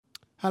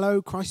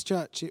Hello,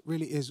 Christchurch. It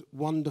really is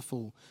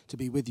wonderful to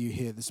be with you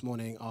here this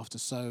morning after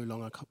so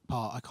long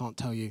apart. I can't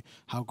tell you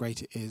how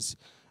great it is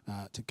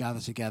to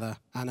gather together.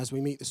 And as we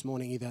meet this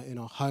morning, either in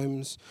our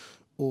homes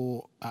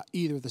or at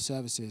either of the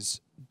services,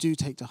 do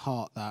take to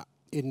heart that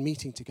in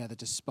meeting together,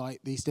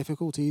 despite these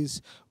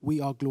difficulties, we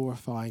are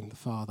glorifying the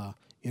Father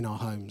in our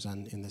homes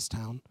and in this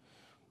town.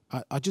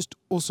 I just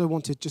also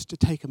wanted just to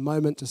take a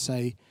moment to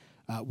say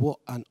what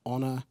an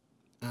honour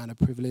and a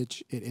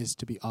privilege it is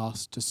to be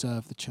asked to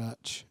serve the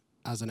church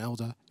as an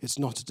elder. It's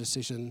not a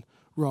decision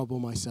Rob or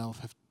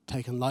myself have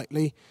taken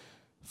lightly.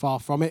 Far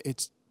from it.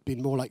 It's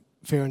been more like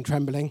fear and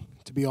trembling,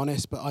 to be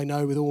honest. But I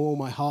know with all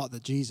my heart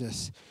that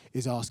Jesus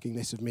is asking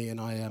this of me,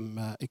 and I am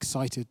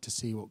excited to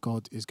see what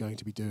God is going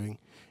to be doing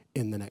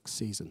in the next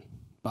season.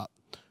 But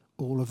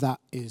all of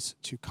that is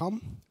to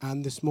come.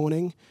 And this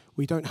morning,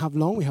 we don't have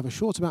long. We have a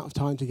short amount of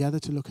time together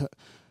to look at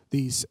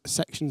these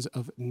sections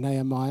of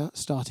Nehemiah,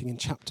 starting in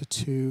chapter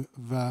 2,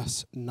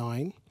 verse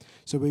 9.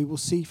 So we will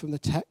see from the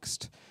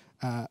text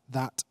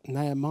that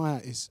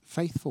Nehemiah is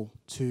faithful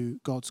to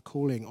God's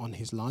calling on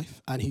his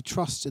life, and he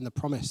trusts in the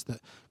promise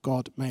that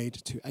God made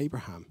to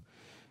Abraham,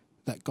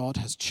 that God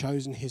has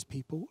chosen his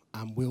people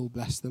and will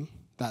bless them,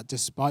 that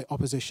despite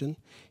opposition,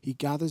 he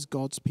gathers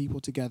God's people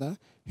together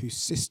who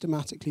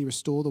systematically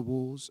restore the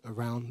walls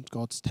around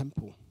God's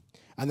temple.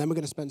 And then we're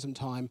going to spend some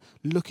time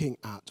looking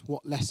at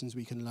what lessons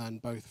we can learn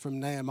both from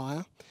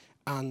Nehemiah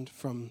and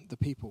from the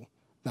people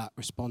that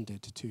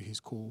responded to his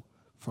call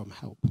from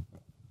help.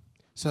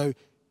 So,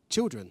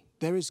 children,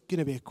 there is going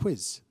to be a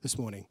quiz this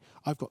morning.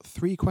 I've got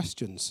 3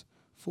 questions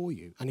for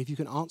you. And if you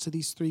can answer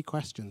these 3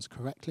 questions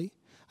correctly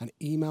and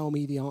email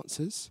me the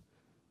answers,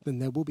 then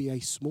there will be a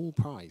small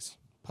prize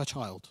per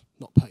child,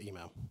 not per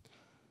email.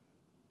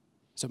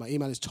 So my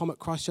email is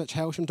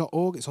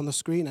tom@christchurchhailsham.org. It's on the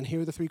screen, and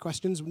here are the 3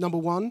 questions. Number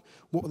 1,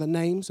 what were the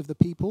names of the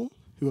people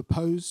who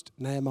opposed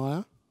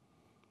Nehemiah?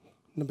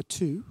 Number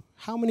 2,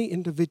 how many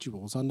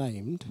individuals are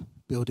named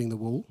building the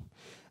wall?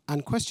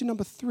 And question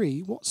number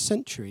 3, what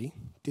century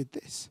did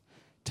this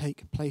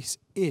take place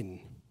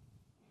in?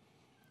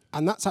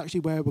 And that's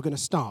actually where we're going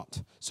to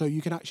start. So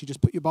you can actually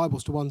just put your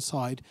Bibles to one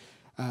side,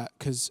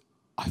 because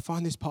I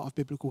find this part of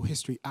biblical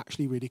history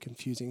actually really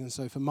confusing. And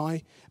so for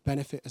my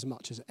benefit as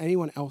much as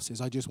anyone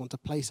else's, I just want to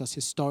place us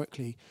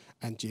historically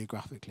and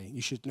geographically.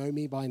 You should know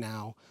me by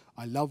now.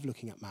 I love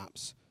looking at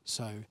maps.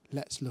 So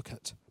let's look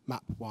at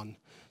map 1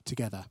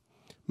 together.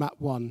 Map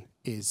 1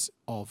 is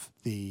of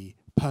the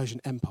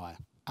Persian Empire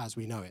as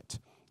we know it.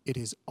 It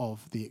is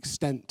of the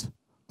extent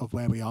of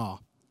where we are.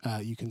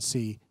 You can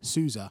see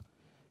Susa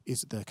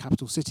is the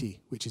capital city,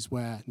 which is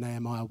where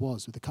Nehemiah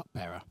was with the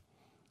cupbearer.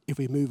 If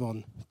we move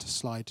on to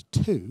slide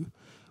 2,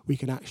 we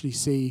can actually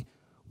see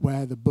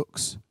where the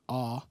books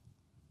are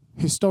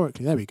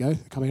historically. There we go,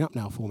 they're coming up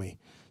now for me.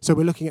 So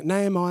we're looking at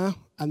Nehemiah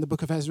and the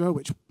book of Ezra,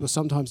 which were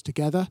sometimes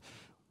together,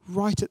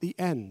 right at the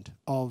end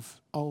of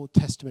Old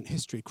Testament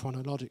history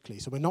chronologically.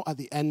 So we're not at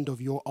the end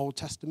of your Old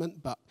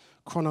Testament, but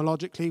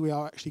chronologically we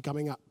are actually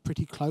coming up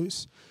pretty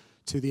close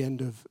to the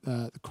end of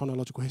the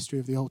chronological history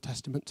of the Old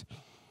Testament.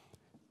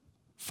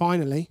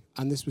 Finally,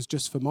 and this was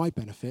just for my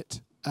benefit,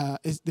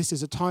 this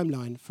is a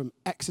timeline from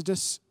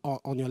Exodus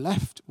on your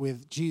left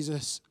with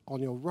Jesus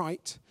on your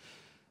right.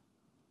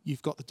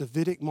 You've got the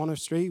Davidic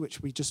monastery,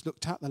 which we just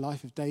looked at, the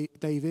life of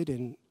David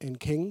in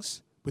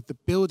Kings, with the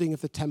building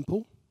of the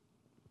temple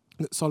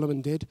that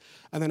Solomon did.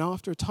 And then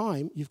after a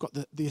time, you've got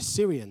the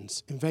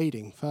Assyrians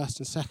invading, first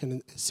and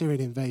second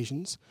Assyrian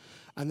invasions.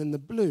 And then the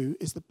blue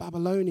is the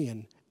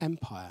Babylonian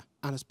Empire.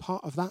 And as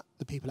part of that,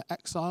 the people are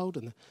exiled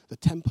and the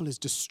temple is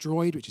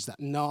destroyed, which is that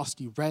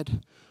nasty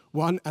red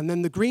one. And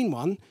then the green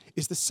one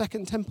is the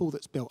second temple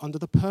that's built under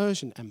the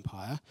Persian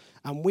Empire.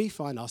 And we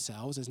find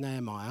ourselves, as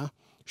Nehemiah,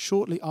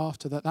 shortly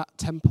after that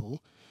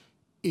temple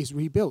is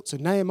rebuilt. So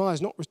Nehemiah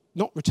is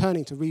not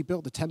returning to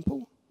rebuild the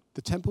temple.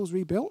 The temple's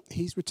rebuilt.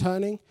 He's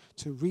returning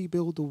to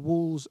rebuild the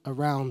walls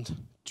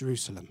around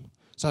Jerusalem.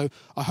 So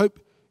I hope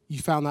you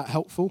found that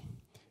helpful.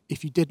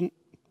 If you didn't,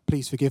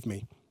 please forgive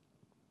me.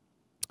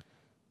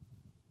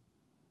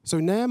 So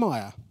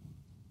Nehemiah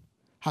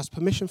has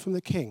permission from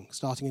the king,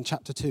 starting in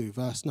chapter 2,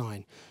 verse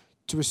 9,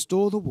 to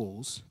restore the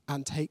walls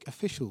and take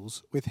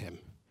officials with him.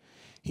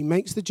 He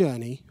makes the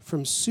journey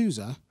from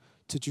Susa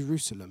to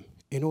Jerusalem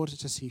in order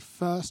to see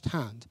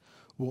firsthand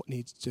what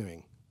needs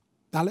doing.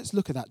 Now let's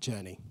look at that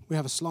journey. We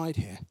have a slide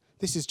here.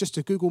 This is just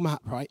a Google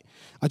map, right?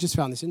 I just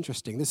found this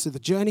interesting. This is the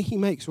journey he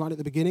makes right at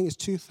the beginning is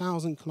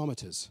 2,000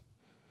 kilometers.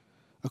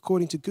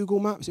 According to Google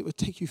Maps, it would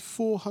take you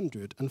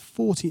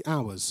 440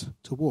 hours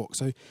to walk.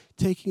 So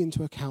taking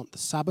into account the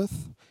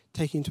Sabbath,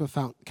 taking into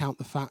account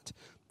the fact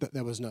that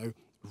there was no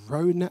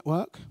road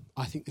network,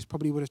 I think this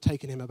probably would have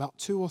taken him about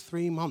 2 or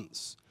 3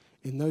 months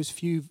in those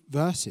few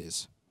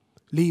verses,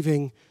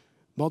 leaving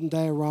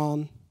modern-day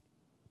Iran,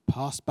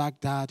 past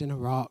Baghdad in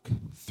Iraq,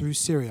 through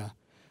Syria,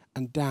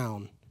 and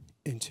down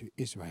into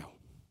Israel.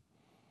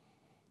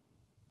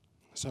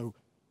 So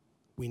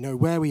we know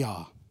where we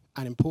are,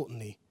 and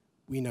importantly,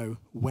 we know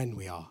when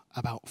we are,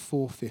 about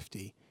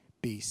 450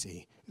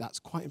 BC. That's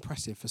quite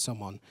impressive for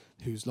someone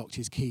who's locked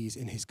his keys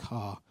in his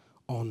car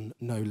on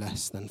no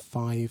less than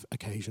 5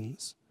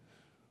 occasions.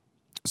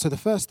 So the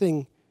first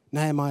thing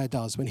Nehemiah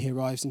does when he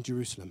arrives in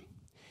Jerusalem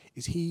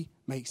is he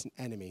makes an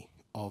enemy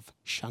of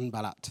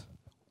Sanballat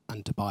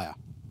and Tobiah.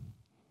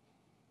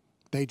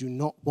 They do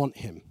not want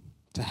him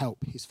to help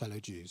his fellow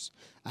Jews.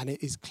 And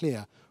it is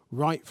clear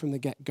right from the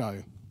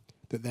get-go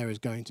that there is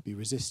going to be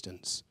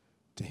resistance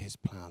to his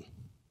plan.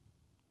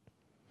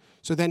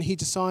 So then he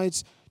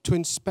decides to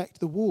inspect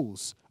the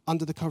walls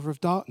under the cover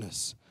of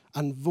darkness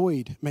and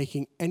avoid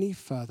making any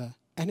further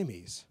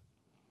enemies.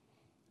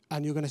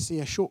 And you're going to see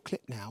a short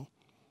clip now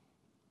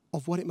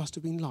of what it must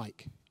have been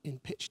like in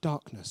pitch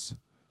darkness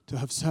to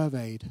have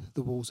surveyed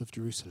the walls of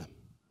Jerusalem.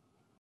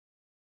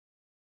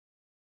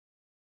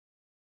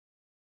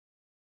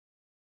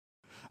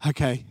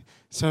 Okay,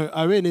 so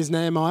Owen is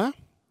Nehemiah.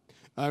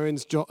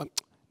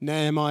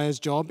 Nehemiah's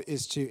job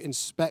is to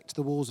inspect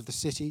the walls of the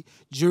city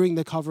during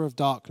the cover of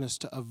darkness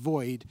to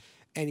avoid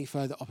any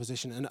further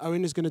opposition. And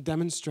Owen is going to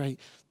demonstrate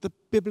the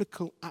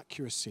biblical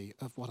accuracy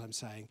of what I'm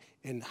saying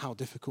in how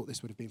difficult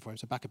this would have been for him.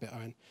 So back a bit,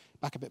 Owen.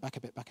 Back a bit, back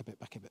a bit, back a bit,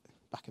 back a bit,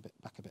 back a bit,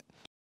 back a bit.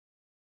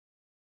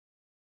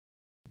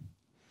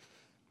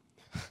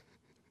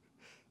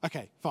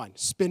 Okay, fine.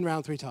 Spin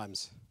round 3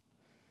 times.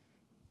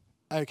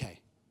 Okay.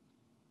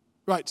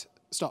 Right,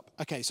 stop.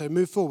 Okay, so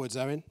move forwards,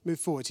 Owen. Move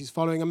forwards. He's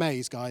following a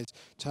maze, guys.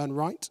 Turn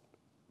right.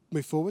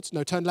 Move forwards.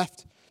 No, turn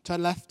left.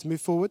 Turn left. Move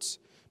forwards.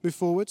 Move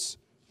forwards.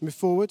 Move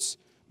forwards.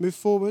 Move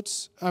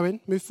forwards. Owen,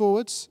 move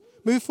forwards.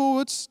 Move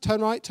forwards.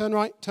 Turn right. Turn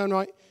right. Turn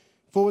right.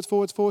 Forwards,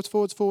 forwards, forwards,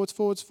 forwards, forwards,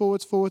 forwards,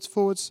 forwards, forwards,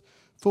 forwards,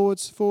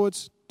 forwards,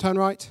 forwards. Turn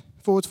right.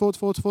 Forwards, forwards,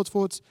 forwards, forwards,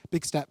 forwards.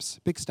 Big steps.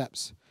 Big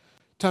steps.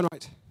 Turn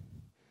right.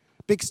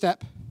 Big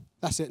step.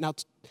 That's it. Now,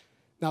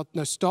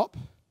 no, stop.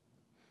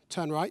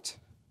 Turn right.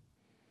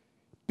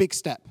 Big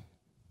step.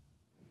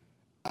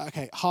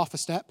 Okay, half a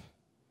step.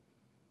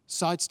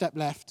 Side step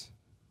left.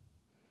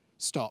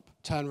 Stop.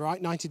 Turn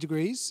right, 90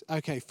 degrees.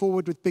 Okay,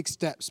 forward with big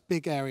steps,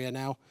 big area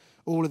now.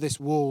 All of this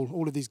wall,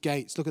 all of these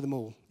gates. Look at them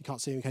all. You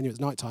can't see them, can you? It's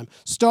nighttime.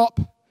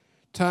 Stop.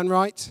 Turn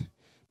right.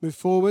 Move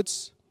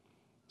forwards.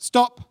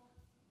 Stop.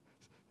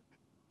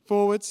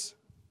 Forwards.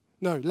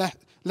 No,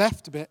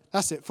 left a bit.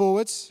 That's it.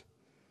 Forwards.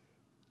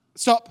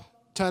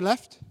 Stop. Turn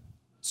left.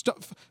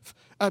 Stop.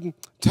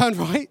 Turn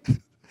right.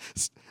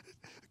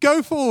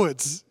 Go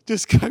forwards.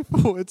 Just go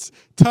forwards.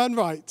 Turn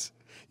right.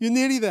 You're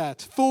nearly there.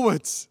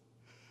 Forwards.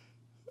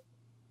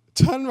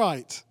 Turn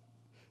right.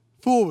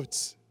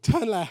 Forwards.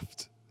 Turn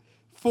left.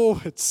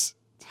 Forwards.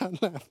 Turn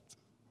left.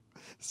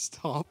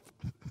 Stop.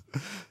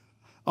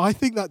 I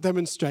think that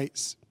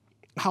demonstrates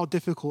how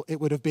difficult it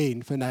would have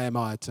been for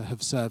Nehemiah to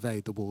have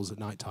surveyed the walls at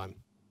night time.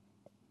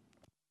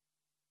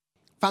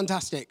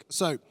 Fantastic.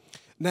 So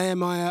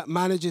Nehemiah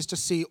manages to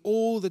see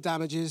all the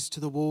damages to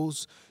the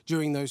walls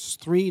during those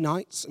 3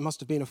 nights. It must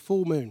have been a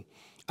full moon.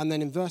 And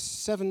then in verse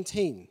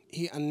 17,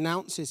 he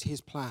announces his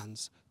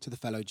plans to the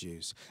fellow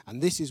Jews.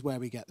 And this is where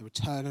we get the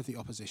return of the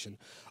opposition.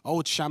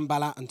 Old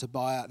Sanballat and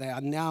Tobiah, they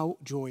are now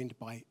joined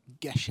by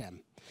Geshem.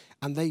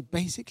 And they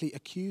basically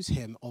accuse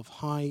him of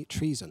high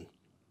treason.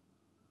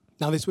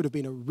 Now, this would have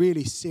been a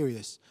really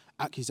serious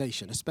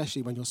accusation,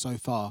 especially when you're so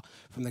far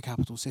from the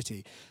capital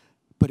city.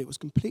 But it was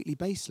completely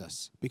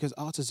baseless because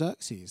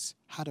Artaxerxes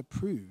had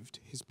approved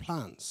his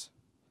plans.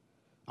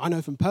 I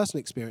know from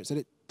personal experience that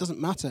it doesn't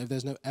matter if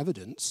there's no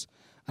evidence,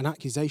 an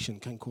accusation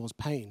can cause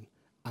pain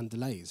and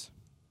delays.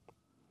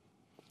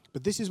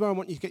 But this is where I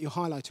want you to get your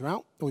highlighter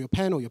out, or your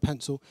pen or your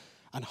pencil,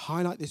 and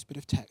highlight this bit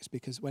of text,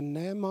 because when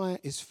Nehemiah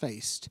is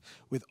faced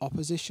with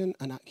opposition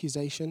and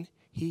accusation,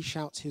 he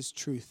shouts his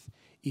truth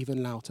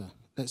even louder.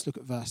 Let's look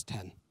at verse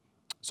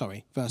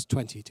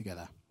 20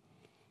 together.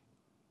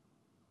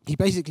 He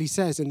basically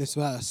says in this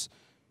verse,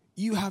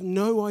 you have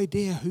no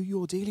idea who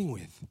you're dealing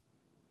with.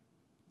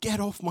 Get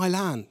off my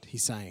land,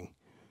 he's saying.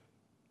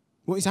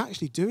 What he's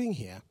actually doing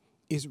here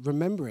is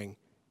remembering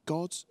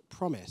God's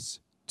promise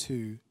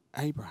to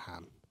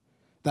Abraham,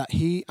 that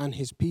he and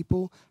his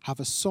people have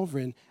a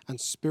sovereign and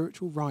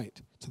spiritual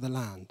right to the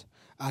land.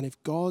 And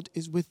if God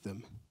is with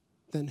them,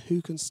 then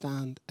who can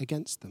stand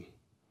against them?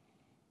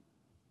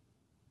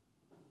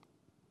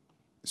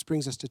 This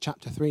brings us to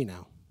chapter 3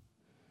 now.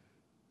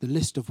 The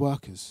list of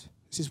workers.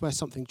 This is where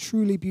something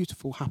truly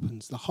beautiful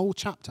happens. The whole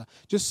chapter.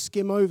 Just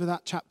skim over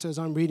that chapter as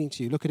I'm reading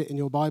to you. Look at it in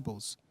your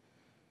Bibles.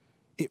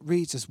 It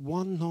reads as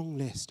one long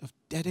list of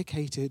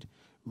dedicated,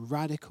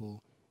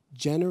 radical,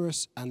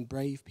 generous and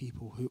brave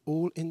people who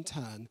all in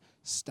turn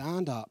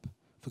stand up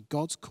for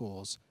God's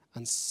cause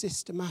and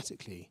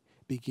systematically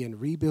begin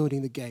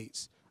rebuilding the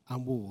gates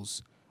and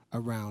walls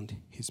around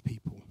his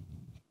people.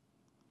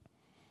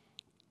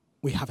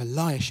 We have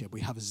Eliashib,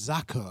 we have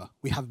Zaccur,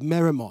 we have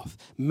Meremoth,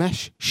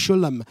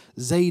 Meshullam,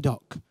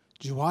 Zadok,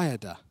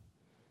 Joiada,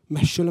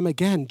 Meshullam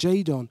again,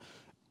 Jadon,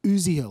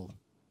 Uziel,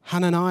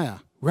 Hananiah,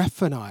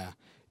 Rephaniah,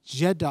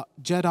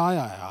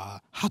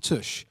 Jediah,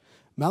 Hattush,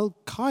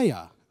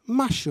 Malchiah,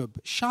 Mashub,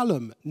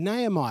 Shalom,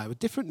 Nehemiah, with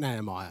different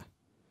Nehemiah.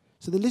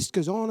 So the list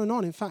goes on and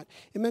on. In fact,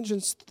 it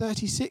mentions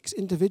 36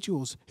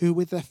 individuals who,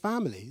 with their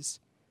families,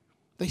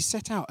 They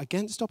set out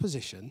against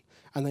opposition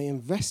and they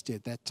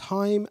invested their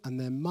time and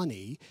their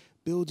money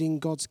building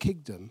God's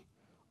kingdom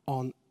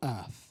on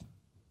earth.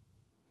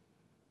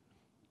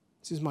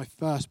 This is my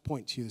first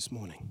point to you this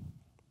morning.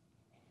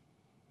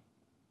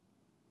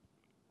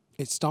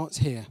 It starts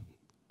here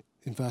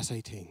in verse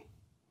 18.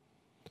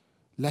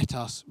 Let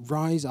us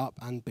rise up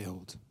and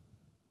build.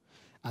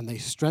 And they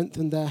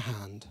strengthened their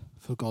hand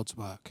for God's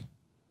work.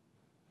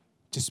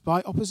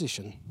 Despite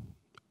opposition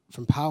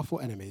from powerful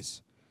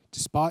enemies,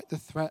 despite the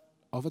threat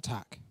of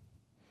attack,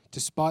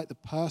 despite the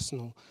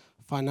personal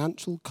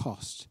financial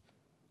cost,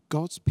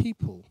 God's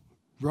people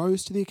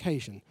rose to the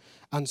occasion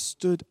and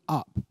stood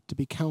up to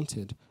be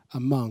counted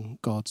among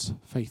God's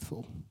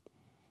faithful.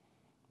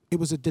 It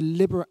was a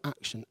deliberate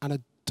action and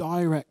a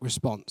direct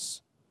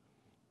response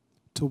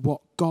to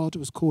what God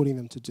was calling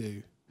them to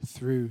do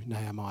through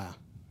Nehemiah.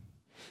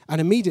 And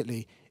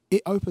immediately,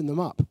 it opened them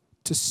up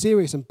to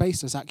serious and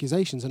baseless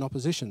accusations and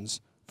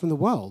oppositions from the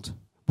world,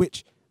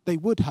 which they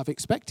would have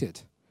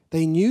expected.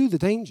 They knew the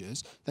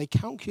dangers, they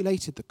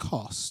calculated the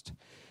cost,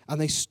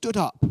 and they stood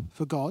up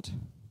for God.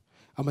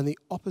 And when the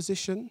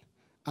opposition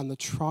and the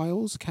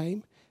trials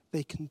came,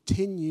 they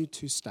continued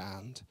to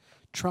stand,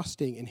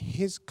 trusting in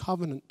his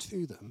covenant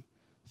to them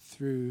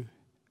through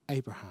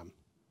Abraham.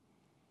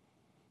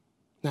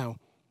 Now,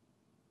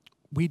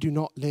 we do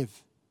not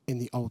live in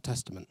the Old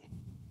Testament,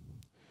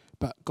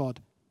 but God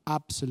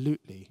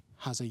absolutely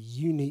has a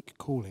unique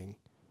calling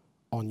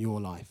on your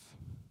life.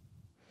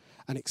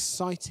 An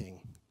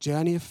exciting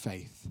journey of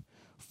faith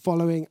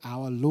following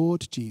our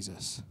Lord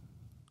Jesus.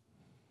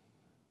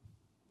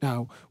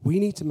 Now, we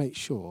need to make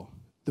sure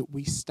that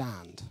we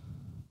stand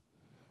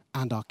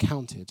and are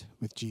counted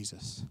with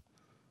Jesus,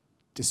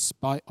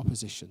 despite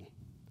opposition,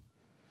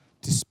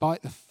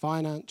 despite the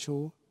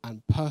financial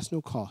and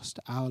personal cost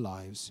to our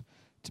lives,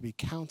 to be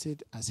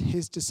counted as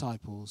his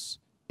disciples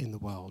in the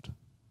world.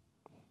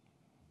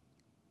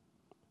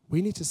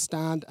 We need to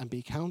stand and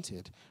be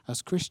counted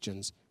as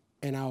Christians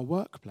in our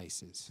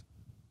workplaces,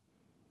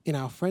 in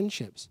our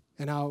friendships,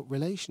 in our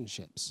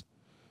relationships.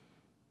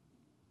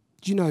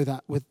 Do you know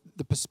that with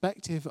the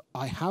perspective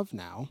I have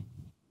now,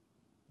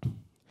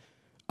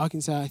 I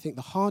can say I think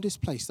the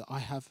hardest place that I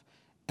have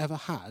ever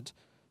had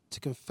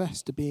to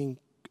confess to being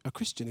a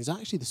Christian is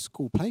actually the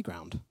school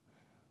playground.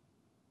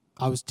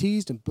 I was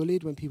teased and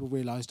bullied when people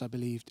realized I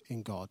believed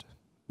in God,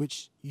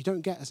 which you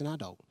don't get as an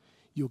adult.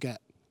 You'll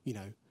get,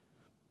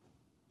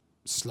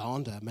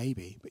 slander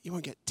maybe, but you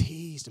won't get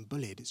teased and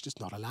bullied. It's just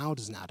not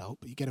allowed as an adult,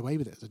 but you get away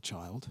with it as a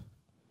child.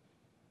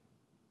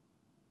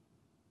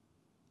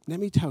 Let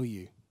me tell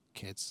you,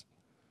 kids,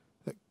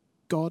 that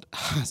God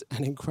has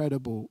an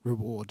incredible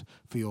reward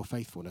for your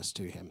faithfulness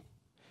to him,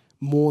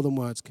 more than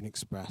words can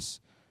express.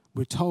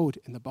 We're told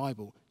in the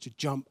Bible to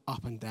jump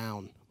up and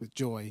down with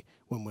joy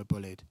when we're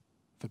bullied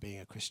for being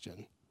a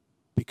Christian,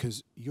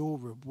 because your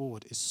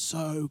reward is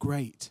so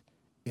great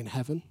in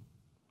heaven.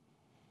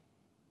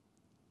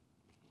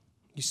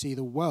 You see,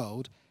 the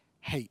world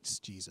hates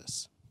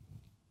Jesus.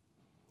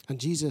 And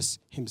Jesus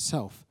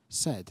himself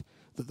said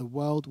that the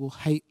world will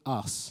hate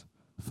us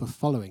for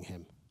following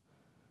him.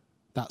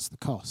 That's the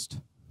cost.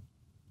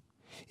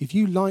 If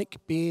you like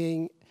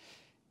being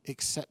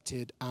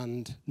accepted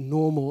and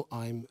normal,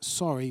 I'm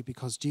sorry,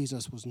 because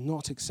Jesus was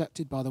not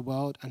accepted by the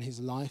world and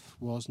his life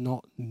was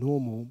not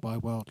normal by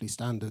worldly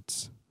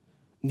standards.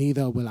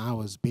 Neither will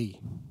ours be.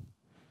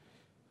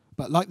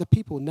 But like the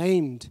people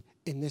named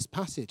in this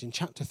passage in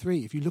chapter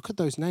 3, if you look at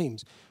those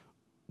names,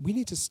 we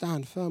need to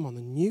stand firm on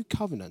the new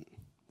covenant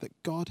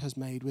that God has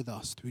made with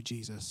us through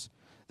Jesus,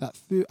 that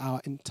through our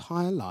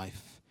entire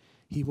life,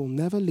 he will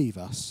never leave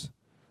us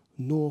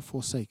nor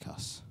forsake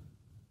us.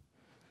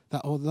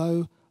 That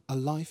although a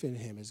life in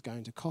him is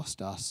going to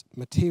cost us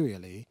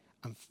materially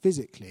and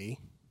physically,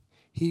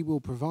 he will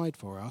provide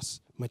for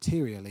us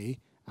materially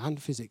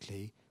and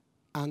physically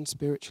and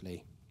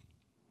spiritually.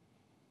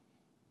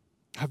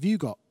 Have you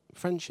got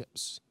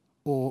friendships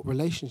or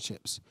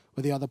relationships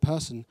where the other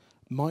person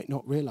might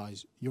not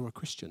realize you're a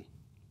Christian?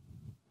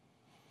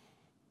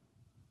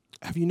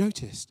 Have you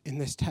noticed in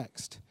this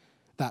text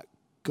that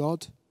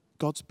God's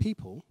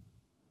people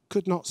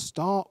could not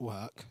start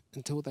work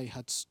until they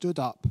had stood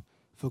up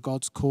for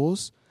God's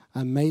cause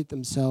and made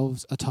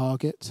themselves a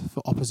target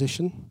for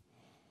opposition?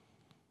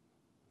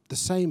 The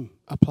same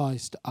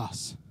applies to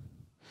us.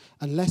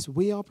 Unless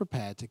we are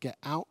prepared to get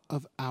out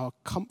of our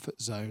comfort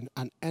zone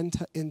and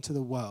enter into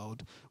the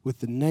world with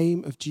the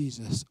name of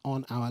Jesus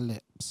on our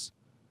lips,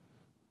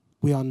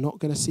 we are not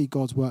going to see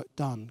God's work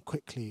done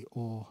quickly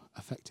or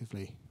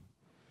effectively.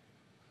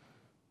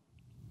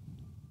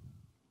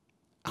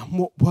 And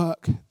what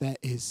work there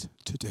is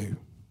to do.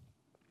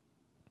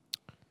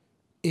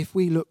 If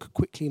we look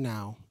quickly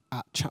now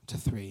at chapter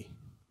 3,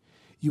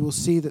 you will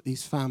see that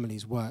these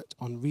families worked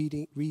on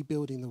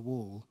rebuilding the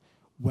wall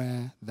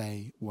where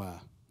they were,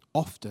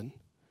 often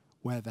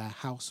where their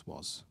house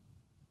was.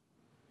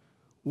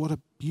 What a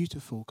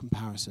beautiful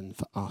comparison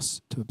for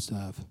us to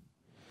observe.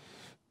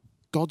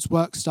 God's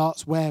work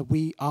starts where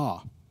we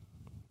are,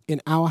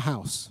 in our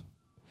house,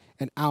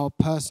 in our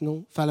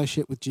personal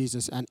fellowship with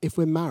Jesus, and if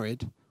we're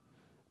married,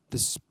 the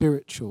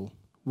spiritual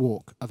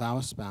walk of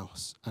our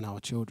spouse and our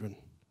children.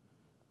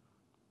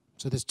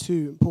 So there's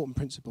two important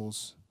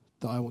principles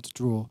that I want to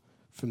draw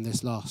from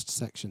this last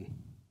section.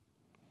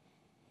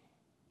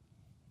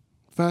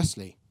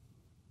 Firstly,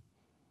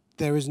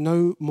 there is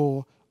no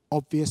more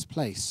obvious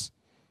place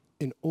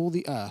in all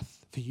the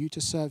earth for you to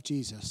serve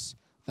Jesus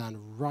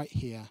than right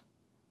here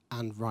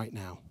and right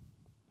now,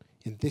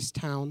 in this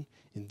town,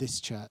 in this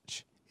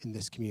church, in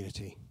this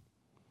community.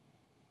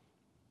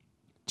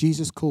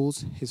 Jesus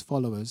calls his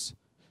followers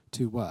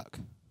to work,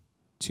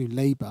 to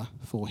labor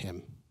for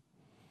him,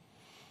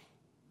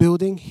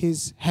 building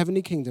his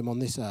heavenly kingdom on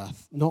this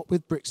earth, not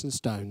with bricks and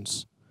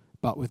stones,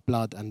 but with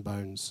blood and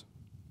bones.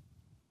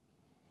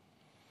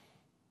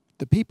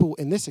 The people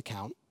in this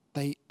account,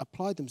 they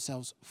applied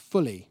themselves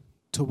fully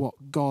to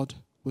what God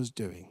was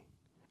doing,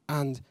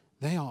 and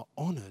they are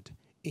honored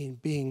in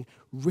being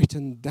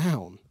written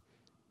down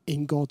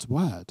in God's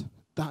word.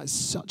 That is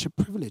such a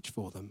privilege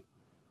for them.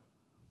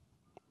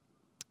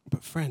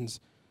 But friends,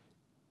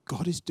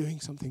 God is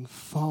doing something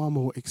far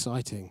more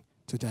exciting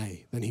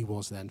today than he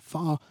was then.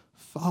 Far,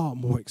 far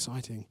more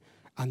exciting.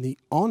 And the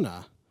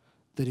honor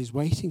that is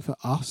waiting for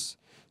us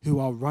who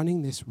are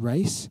running this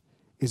race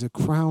is a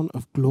crown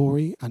of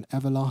glory and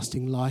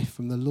everlasting life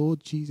from the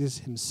Lord Jesus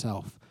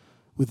himself,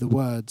 with the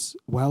words,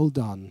 "Well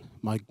done,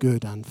 my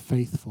good and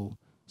faithful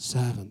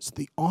servants."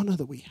 The honor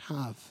that we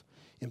have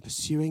in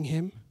pursuing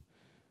him,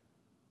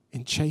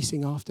 in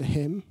chasing after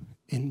him,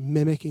 in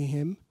mimicking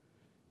him,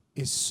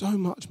 is so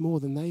much more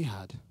than they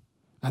had.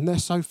 And they're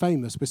so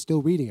famous, we're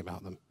still reading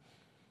about them.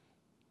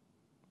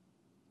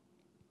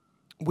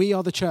 We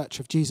are the church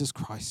of Jesus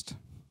Christ,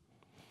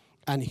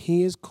 and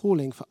he is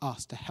calling for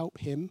us to help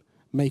him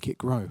make it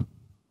grow.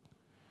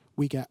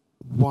 We get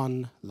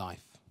one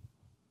life.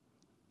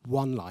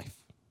 One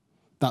life.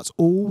 That's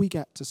all we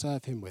get to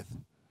serve him with.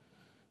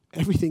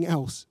 Everything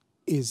else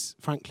is,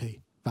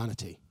 frankly,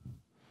 vanity.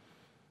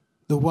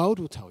 The world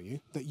will tell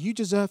you that you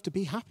deserve to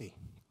be happy.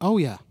 Oh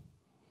yeah.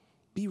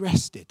 Be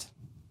rested.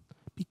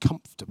 Be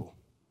comfortable.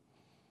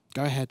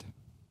 Go ahead.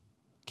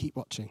 Keep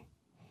watching.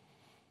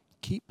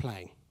 Keep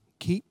playing.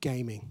 Keep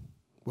gaming.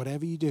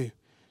 Whatever you do,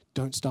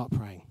 don't start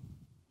praying.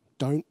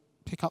 Don't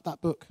pick up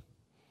that book.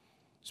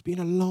 It's been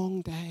a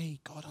long day.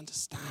 God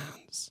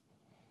understands.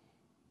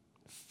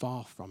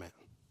 Far from it.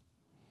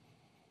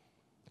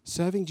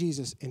 Serving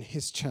Jesus in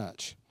his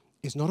church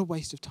is not a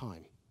waste of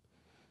time.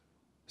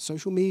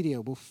 Social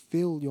media will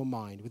fill your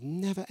mind with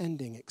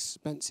never-ending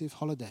expensive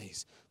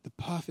holidays, the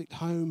perfect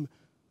home,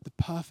 the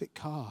perfect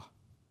car.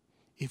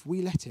 If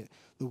we let it,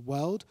 the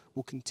world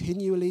will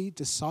continually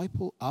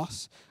disciple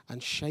us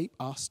and shape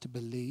us to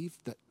believe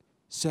that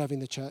serving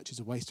the church is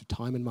a waste of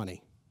time and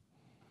money.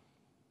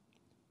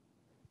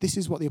 This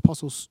is what the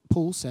Apostle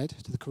Paul said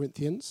to the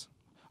Corinthians.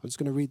 I'm just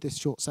going to read this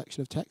short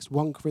section of text,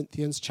 1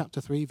 Corinthians chapter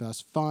 3,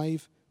 verse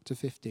 5 to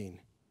 15.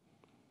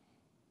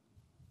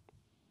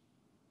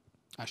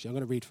 Actually, I'm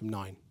going to read from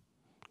 9. I'm going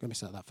to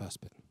miss out that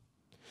first bit.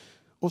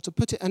 Or to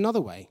put it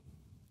another way,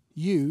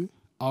 you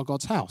are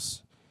God's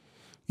house.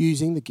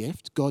 Using the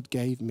gift God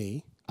gave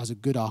me as a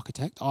good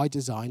architect, I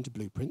designed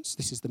blueprints.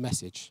 This is the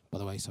message, by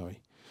the way,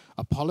 sorry.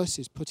 Apollos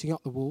is putting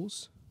up the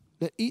walls.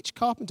 Let each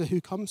carpenter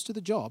who comes to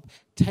the job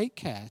take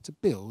care to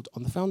build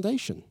on the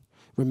foundation.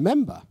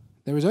 Remember,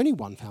 there is only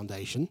one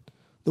foundation,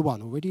 the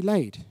one already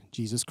laid,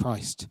 Jesus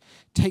Christ.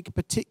 Take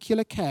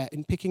particular care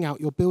in picking out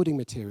your building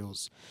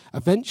materials.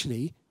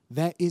 Eventually,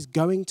 there is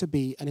going to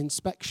be an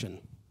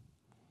inspection.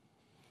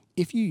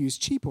 If you use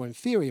cheap or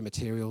inferior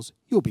materials,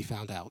 you'll be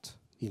found out.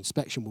 The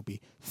inspection will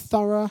be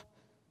thorough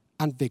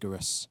and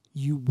vigorous.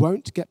 You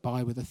won't get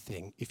by with a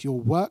thing. If your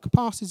work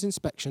passes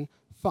inspection,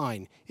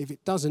 fine. If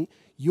it doesn't,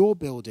 your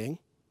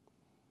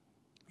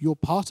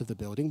part of the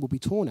building will be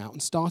torn out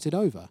and started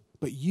over.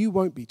 But you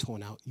won't be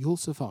torn out. You'll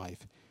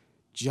survive.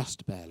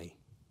 Just barely.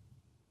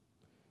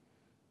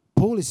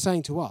 Paul is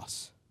saying to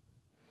us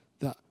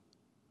that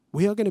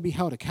we are going to be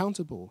held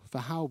accountable for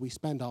how we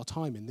spend our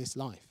time in this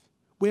life.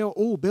 We are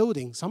all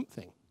building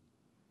something.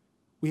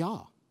 We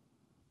are.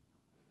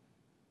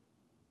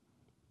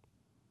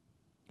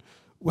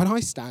 When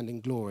I stand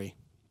in glory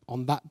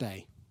on that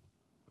day,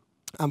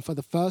 and for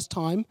the first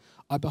time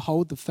I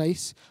behold the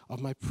face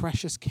of my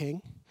precious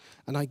King,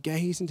 and I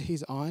gaze into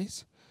his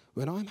eyes,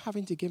 when I'm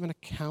having to give an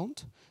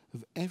account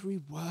of every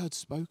word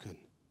spoken,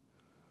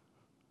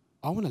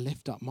 I want to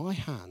lift up my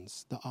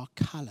hands that are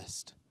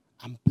calloused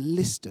and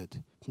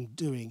blistered from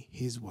doing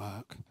his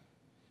work.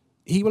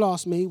 He will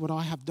ask me what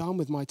I have done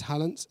with my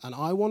talents, and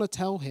I want to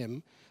tell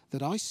him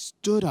that I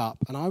stood up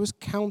and I was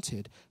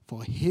counted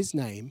for his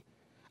name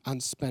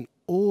and spent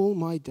all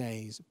my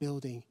days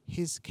building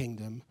his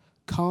kingdom,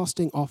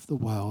 casting off the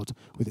world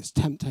with its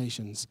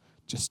temptations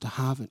just to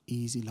have an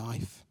easy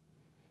life.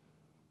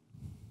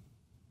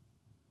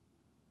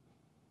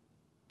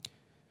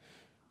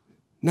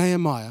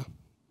 Nehemiah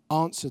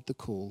answered the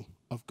call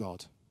of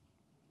God,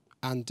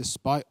 and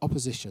despite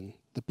opposition,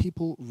 the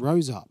people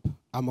rose up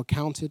and were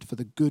counted for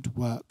the good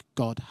work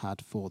God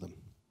had for them.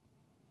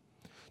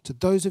 To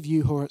those of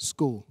you who are at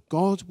school,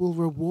 God will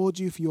reward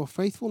you for your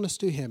faithfulness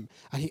to him,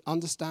 and he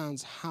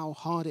understands how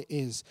hard it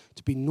is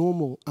to be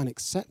normal and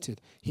accepted.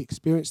 He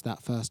experienced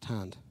that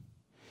firsthand.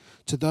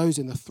 To those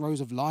in the throes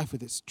of life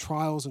with its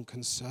trials and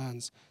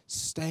concerns,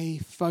 stay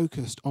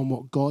focused on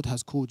what God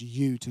has called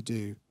you to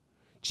do.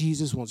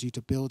 Jesus wants you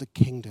to build a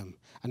kingdom,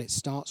 and it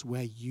starts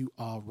where you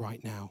are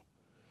right now.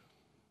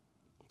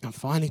 And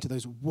finally, to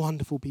those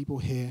wonderful people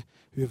here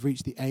who have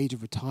reached the age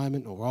of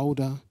retirement or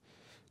older,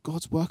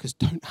 God's workers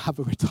don't have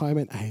a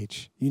retirement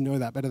age. You know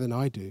that better than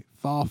I do.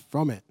 Far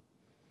from it.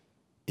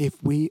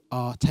 If we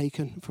are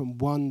taken from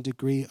one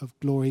degree of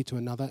glory to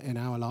another in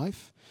our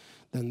life,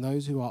 then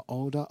those who are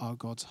older are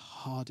God's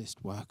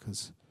hardest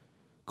workers.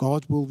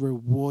 God will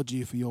reward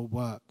you for your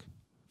work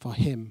for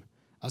him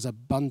as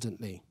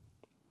abundantly.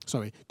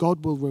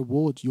 God will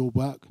reward your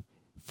work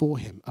for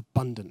him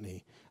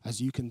abundantly as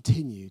you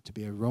continue to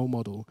be a role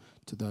model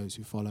to those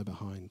who follow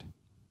behind.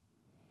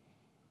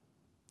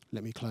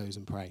 Let me close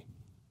and pray.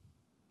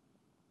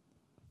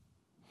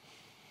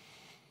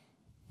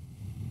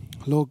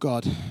 Lord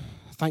God,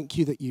 thank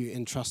you that you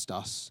entrust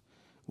us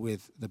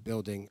with the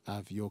building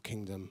of your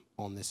kingdom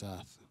on this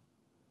earth.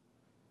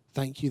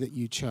 Thank you that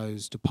you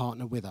chose to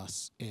partner with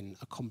us in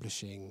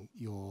accomplishing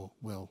your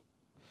will.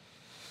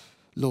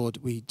 Lord,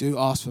 we do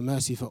ask for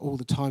mercy for all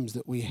the times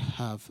that we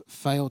have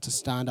failed to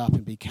stand up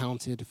and be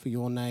counted for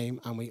your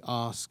name, and we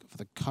ask for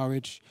the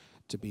courage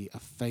to be a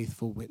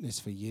faithful witness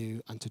for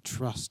you and to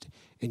trust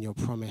in your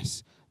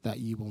promise that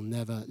you will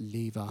never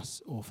leave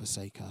us or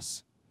forsake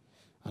us.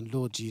 And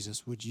Lord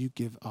Jesus, would you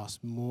give us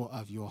more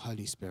of your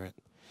Holy Spirit,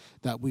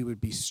 that we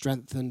would be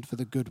strengthened for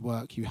the good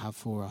work you have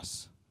for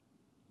us.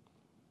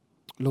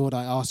 Lord,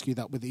 I ask you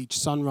that with each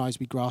sunrise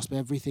we grasp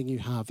everything you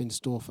have in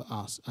store for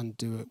us and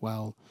do it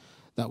well,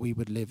 that we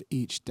would live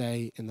each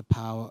day in the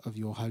power of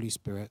your Holy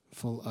Spirit,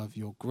 full of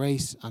your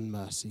grace and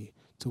mercy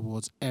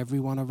towards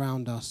everyone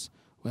around us,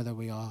 whether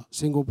we are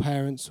single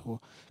parents or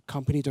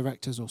company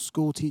directors or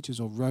school teachers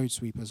or road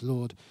sweepers.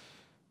 Lord,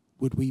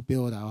 would we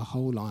build our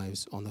whole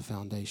lives on the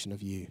foundation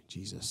of you,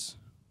 Jesus?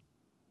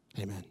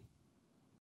 Amen.